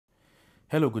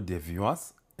Hello good day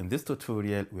viewers. In this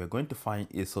tutorial we are going to find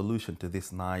a solution to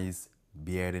this nice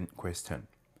bearing question.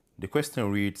 The question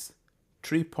reads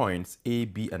 3 points A,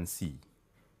 B and C.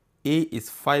 A is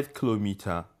 5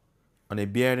 km on a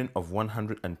bearing of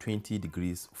 120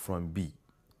 degrees from B.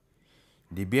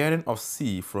 The bearing of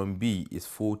C from B is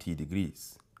 40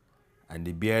 degrees and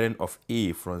the bearing of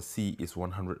A from C is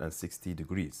 160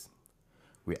 degrees.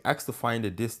 We are asked to find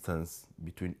the distance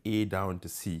between A down to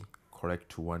C correct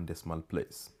to one decimal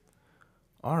place.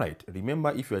 Alright,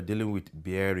 remember if you are dealing with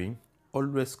bearing,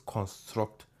 always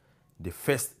construct the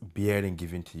first bearing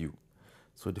given to you.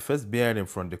 So the first bearing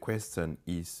from the question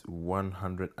is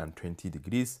 120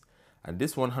 degrees and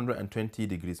this 120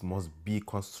 degrees must be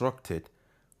constructed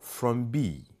from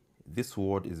B. This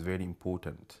word is very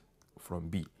important, from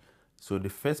B. So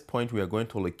the first point we are going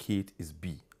to locate is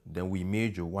B. Then we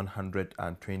measure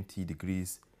 120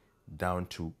 degrees down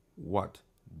to what?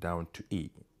 Down to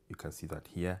A. You can see that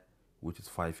here, which is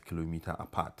 5 km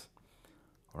apart.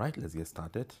 All right, let's get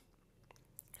started.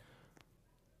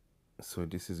 So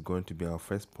this is going to be our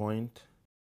first point,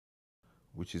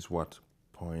 which is what?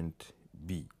 Point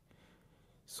B.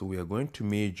 So we are going to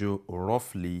measure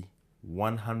roughly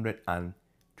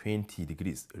 120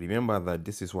 degrees. Remember that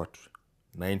this is what?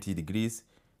 90 degrees.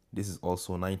 This is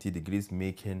also 90 degrees,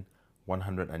 making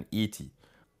 180.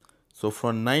 So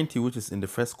from 90, which is in the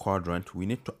first quadrant, we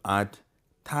need to add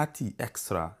 30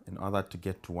 extra in order to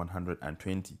get to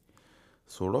 120.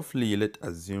 So roughly, let's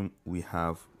assume we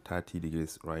have 30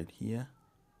 degrees right here.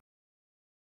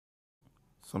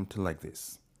 Something like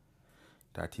this.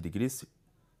 30 degrees.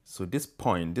 So this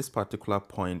point, this particular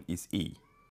point is A.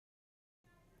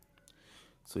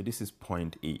 So this is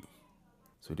point A.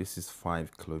 So this is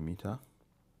 5 km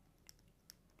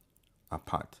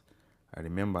apart. I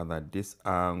remember that this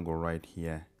angle right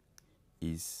here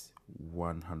is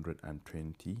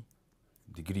 120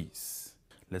 degrees.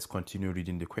 Let's continue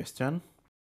reading the question.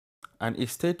 And it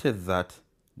stated that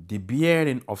the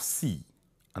bearing of C,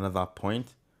 another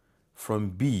point, from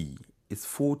B is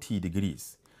 40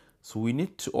 degrees. So we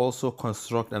need to also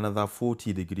construct another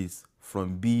 40 degrees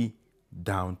from B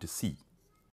down to C.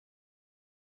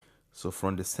 So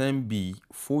from the same B,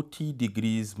 40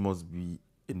 degrees must be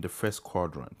in the first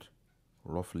quadrant,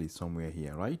 roughly somewhere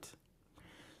here, right?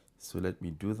 So let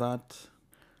me do that.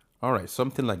 All right,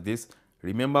 something like this.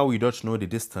 Remember, we don't know the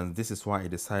distance. This is why I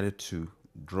decided to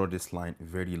draw this line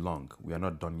very long. We are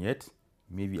not done yet.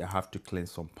 Maybe I have to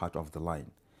cleanse some part of the line.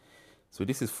 So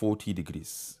this is 40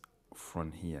 degrees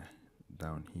from here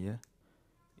down here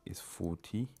is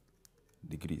 40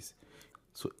 degrees.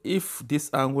 So if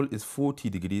this angle is 40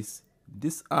 degrees,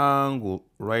 this angle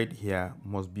right here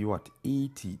must be what?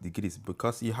 80 degrees,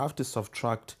 because you have to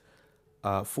subtract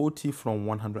 40 from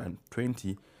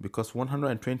 120, because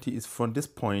 120 is from this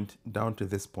point down to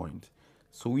this point.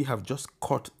 So we have just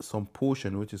cut some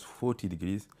portion which is 40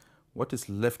 degrees. What is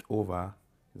left over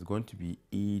is going to be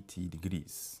 80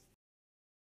 degrees.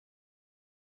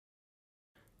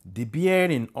 The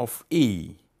bearing of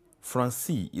A from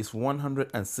C is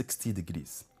 160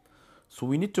 degrees. So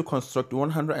we need to construct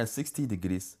 160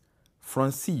 degrees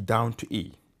from C down to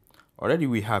A. Already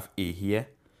we have A here,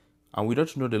 and we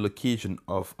don't know the location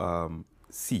of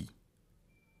C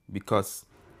because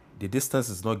the distance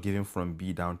is not given from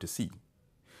B down to C.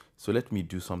 So let me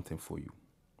do something for you.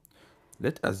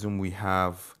 Let's assume we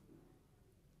have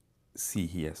C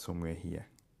here, somewhere here.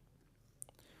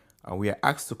 And we are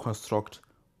asked to construct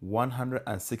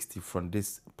 160 from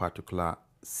this particular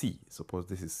C. Suppose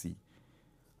this is C.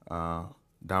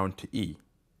 Down to A.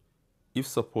 If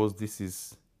suppose this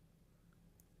is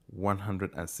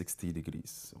 160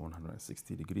 degrees,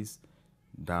 160 degrees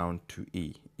down to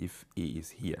A, if A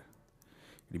is here.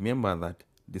 Remember that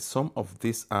the sum of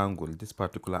this angle, this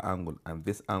particular angle, and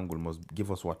this angle must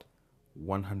give us what?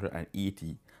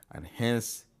 180, and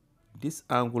hence this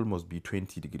angle must be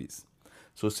 20 degrees.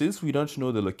 So since we don't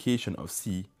know the location of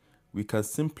C, we can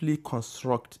simply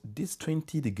construct this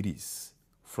 20 degrees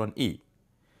from A.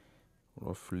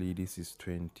 Roughly this is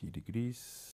 20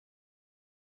 degrees.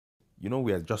 You know,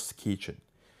 we are just sketching.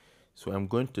 So I'm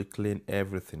going to clean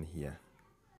everything here.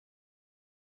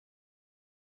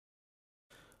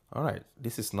 All right,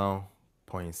 this is now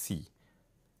point C.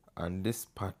 And this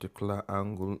particular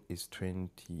angle is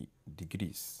 20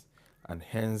 degrees. And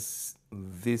hence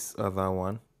this other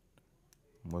one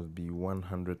must be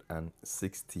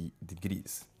 160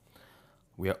 degrees.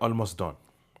 We are almost done.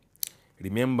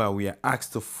 Remember, we are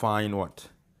asked to find what?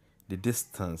 The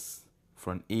distance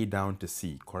from A down to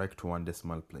C, correct to one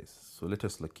decimal place. So let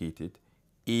us locate it.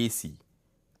 AC,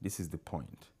 this is the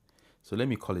point. So let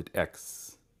me call it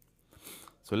X.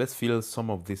 So let's fill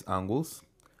some of these angles.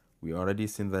 We already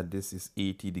seen that this is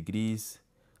 80 degrees.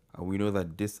 And we know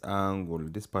that this angle,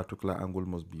 this particular angle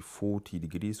must be 40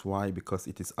 degrees. Why? Because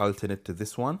it is alternate to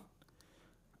this one.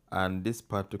 And this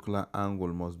particular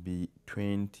angle must be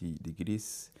 20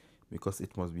 degrees because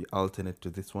it must be alternate to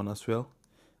this one as well.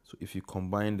 So if you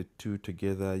combine the two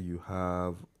together, you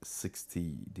have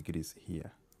 60 degrees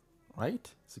here,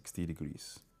 right? 60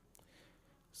 degrees.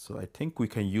 So I think we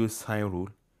can use sine rule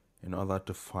in order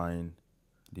to find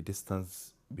the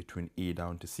distance between A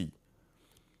down to C.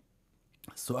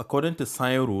 So according to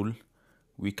sine rule,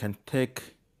 we can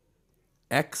take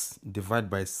x divided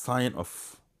by sine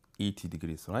of 80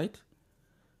 degrees, right?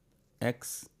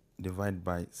 X divided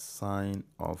by sine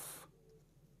of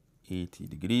 80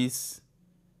 degrees.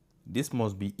 This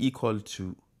must be equal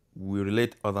to, we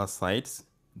relate other sides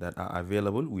that are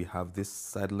available. We have this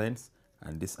side length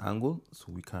and this angle, so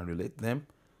we can relate them.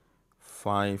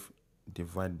 5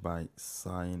 divided by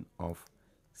sine of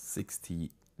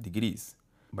 60 degrees.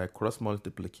 By cross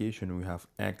multiplication, we have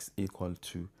x equal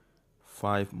to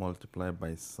 5 multiplied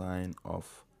by sine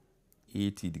of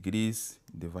 80 degrees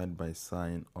divided by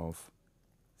sine of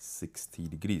 60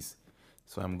 degrees.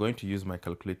 So I'm going to use my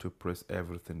calculator to press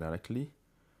everything directly.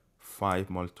 5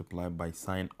 multiplied by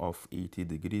sine of 80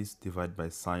 degrees divided by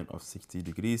sine of 60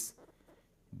 degrees.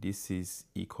 This is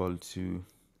equal to,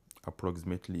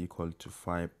 approximately equal to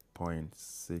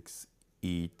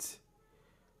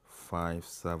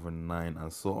 5.68579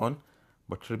 and so on.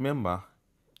 But remember,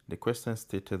 the question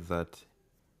stated that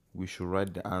we should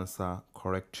write the answer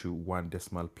correct to 1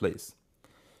 decimal place.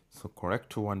 So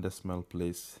correct to 1 decimal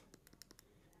place,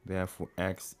 therefore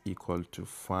x equal to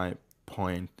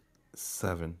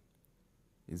 5.7.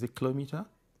 Is it kilometer?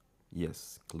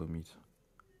 Yes, kilometer.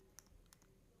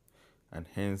 And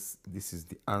hence, this is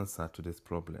the answer to this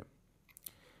problem.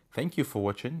 Thank you for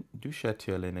watching. Do share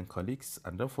to your learning colleagues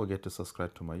and don't forget to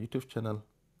subscribe to my YouTube channel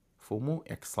for more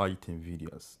exciting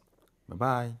videos.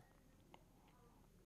 Bye-bye.